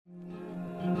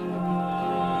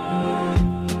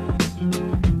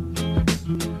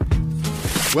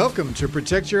Welcome to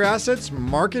Protect Your Assets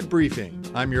Market Briefing.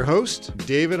 I'm your host,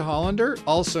 David Hollander,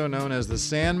 also known as the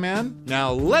Sandman.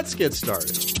 Now let's get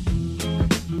started.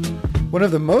 One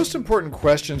of the most important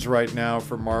questions right now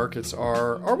for markets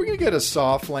are we going to get a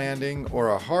soft landing or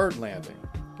a hard landing?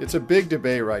 It's a big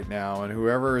debate right now, and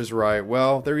whoever is right,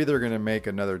 well, they're either going to make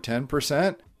another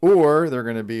 10% or they're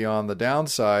going to be on the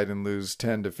downside and lose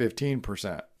 10 to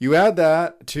 15%. You add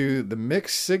that to the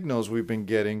mixed signals we've been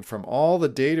getting from all the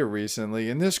data recently,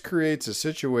 and this creates a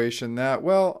situation that,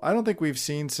 well, I don't think we've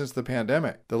seen since the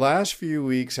pandemic. The last few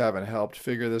weeks haven't helped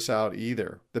figure this out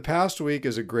either. The past week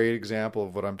is a great example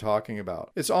of what I'm talking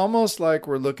about. It's almost like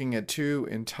we're looking at two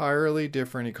entirely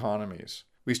different economies.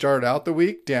 We started out the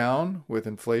week down, with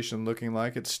inflation looking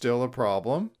like it's still a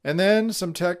problem. And then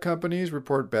some tech companies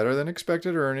report better than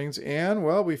expected earnings, and,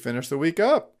 well, we finished the week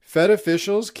up. Fed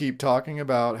officials keep talking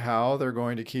about how they're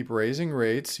going to keep raising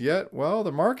rates, yet, well,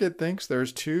 the market thinks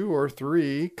there's 2 or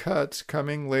 3 cuts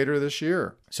coming later this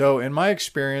year. So in my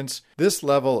experience, this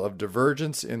level of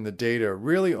divergence in the data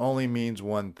really only means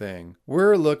one thing.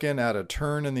 We're looking at a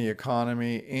turn in the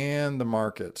economy and the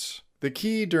markets. The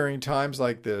key during times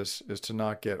like this is to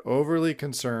not get overly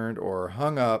concerned or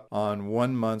hung up on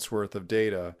 1 month's worth of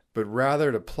data, but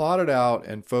rather to plot it out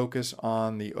and focus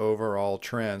on the overall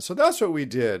trend. So that's what we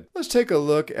did. Let's take a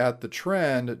look at the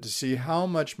trend to see how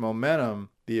much momentum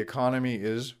the economy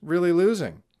is really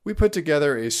losing. We put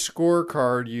together a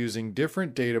scorecard using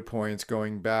different data points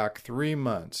going back 3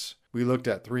 months. We looked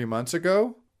at 3 months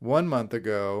ago, 1 month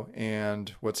ago,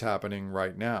 and what's happening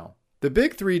right now. The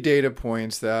big 3 data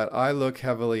points that I look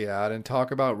heavily at and talk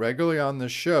about regularly on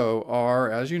this show are,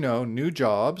 as you know, new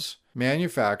jobs,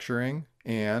 manufacturing,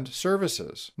 and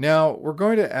services. Now, we're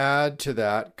going to add to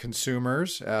that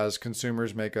consumers, as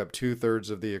consumers make up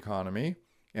 2/3 of the economy.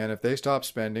 And if they stop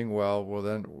spending, well,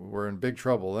 then we're in big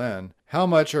trouble then. How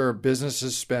much are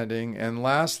businesses spending? And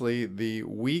lastly, the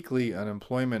weekly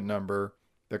unemployment number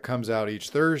that comes out each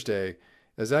Thursday,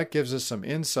 as that gives us some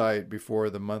insight before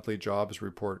the monthly jobs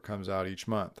report comes out each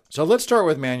month. So let's start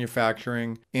with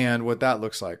manufacturing and what that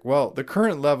looks like. Well, the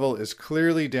current level is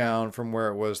clearly down from where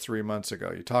it was 3 months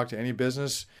ago. You talk to any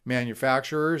business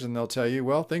manufacturers and they'll tell you,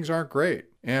 well, things aren't great.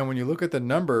 And when you look at the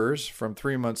numbers from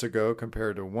 3 months ago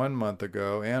compared to 1 month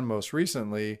ago and most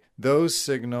recently, those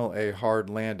signal a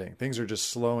hard landing. Things are just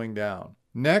slowing down.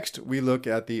 Next, we look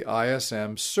at the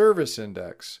ISM Service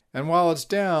Index. And while it's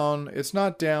down, it's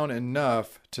not down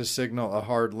enough to signal a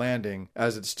hard landing,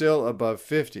 as it's still above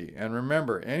 50. And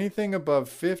remember, anything above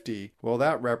 50, well,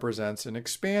 that represents an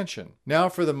expansion. Now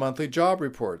for the monthly job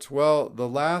reports. Well, the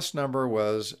last number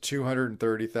was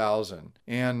 230,000.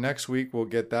 And next week we'll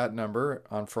get that number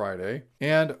on Friday.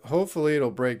 And hopefully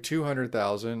it'll break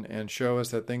 200,000 and show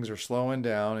us that things are slowing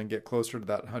down and get closer to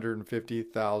that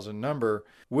 150,000 number,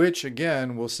 which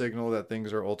again will signal that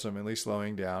things are ultimately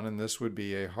slowing down. And this would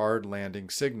be a hard landing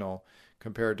signal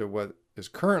compared to what is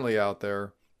currently out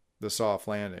there, the soft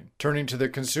landing. Turning to the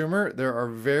consumer, there are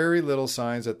very little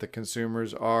signs that the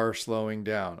consumers are slowing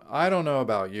down. I don't know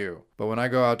about you, but when I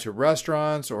go out to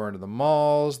restaurants or into the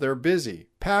malls, they're busy,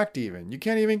 packed even. You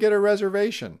can't even get a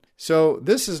reservation. So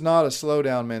this is not a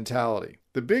slowdown mentality.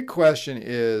 The big question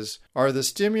is, are the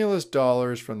stimulus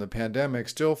dollars from the pandemic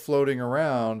still floating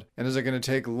around, and is it going to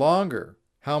take longer?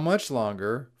 How much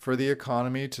longer for the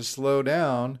economy to slow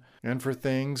down and for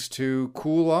things to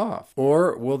cool off?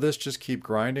 Or will this just keep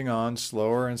grinding on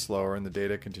slower and slower and the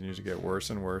data continues to get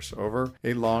worse and worse over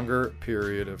a longer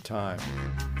period of time?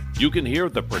 You can hear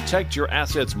the Protect Your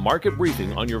Assets Market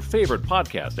Briefing on your favorite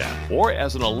podcast app or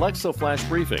as an Alexa flash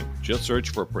briefing. Just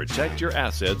search for Protect Your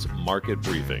Assets Market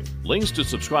Briefing. Links to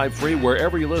subscribe free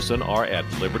wherever you listen are at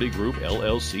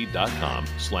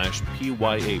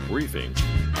libertygroupllc.com/PYA briefing.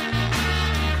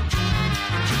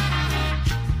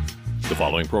 The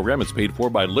following program is paid for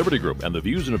by Liberty Group, and the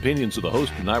views and opinions of the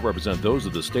host do not represent those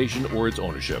of the station or its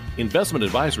ownership. Investment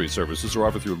advisory services are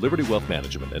offered through Liberty Wealth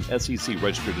Management, an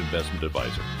SEC-registered investment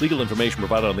advisor. Legal information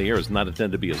provided on the air is not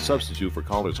intended to be a substitute for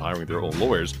callers hiring their own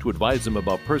lawyers to advise them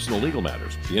about personal legal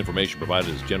matters. The information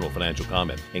provided is general financial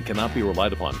comment and cannot be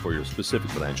relied upon for your specific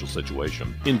financial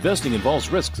situation. Investing involves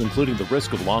risks, including the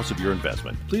risk of loss of your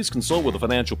investment. Please consult with a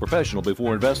financial professional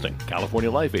before investing.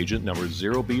 California Life Agent number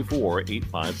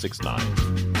 0B48569.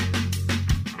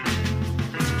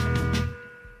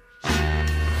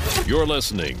 You're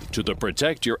listening to the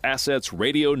Protect Your Assets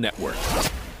Radio Network.